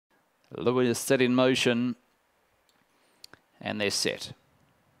Louis is set in motion. And they're set.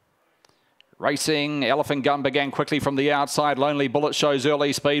 Racing, Elephant Gun began quickly from the outside. Lonely Bullet shows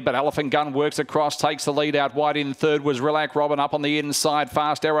early speed, but Elephant Gun works across, takes the lead out wide. In third was Relax Robin up on the inside.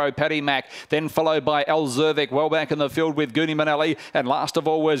 Fast Arrow, Paddy Mac, then followed by El Zervik, well back in the field with Goonie Manelli. And last of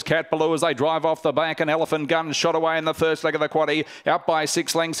all was Cat Baloo as they drive off the back, and Elephant Gun shot away in the first leg of the quaddie. Out by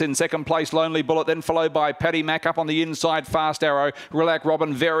 6 lengths in second place, Lonely Bullet, then followed by Paddy Mac up on the inside. Fast Arrow, Relax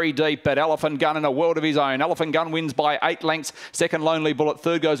Robin very deep, but Elephant Gun in a world of his own. Elephant Gun wins by 8 lengths. Second, Lonely Bullet.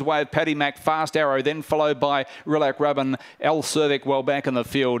 Third goes away with Paddy Mac. Fast Arrow, then followed by Relax Robin, El Zervik well back in the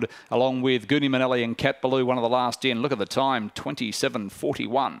field, along with Goonie Manelli and Cat Baloo, one of the last in. Look at the time,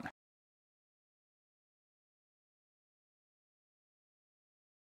 27:41.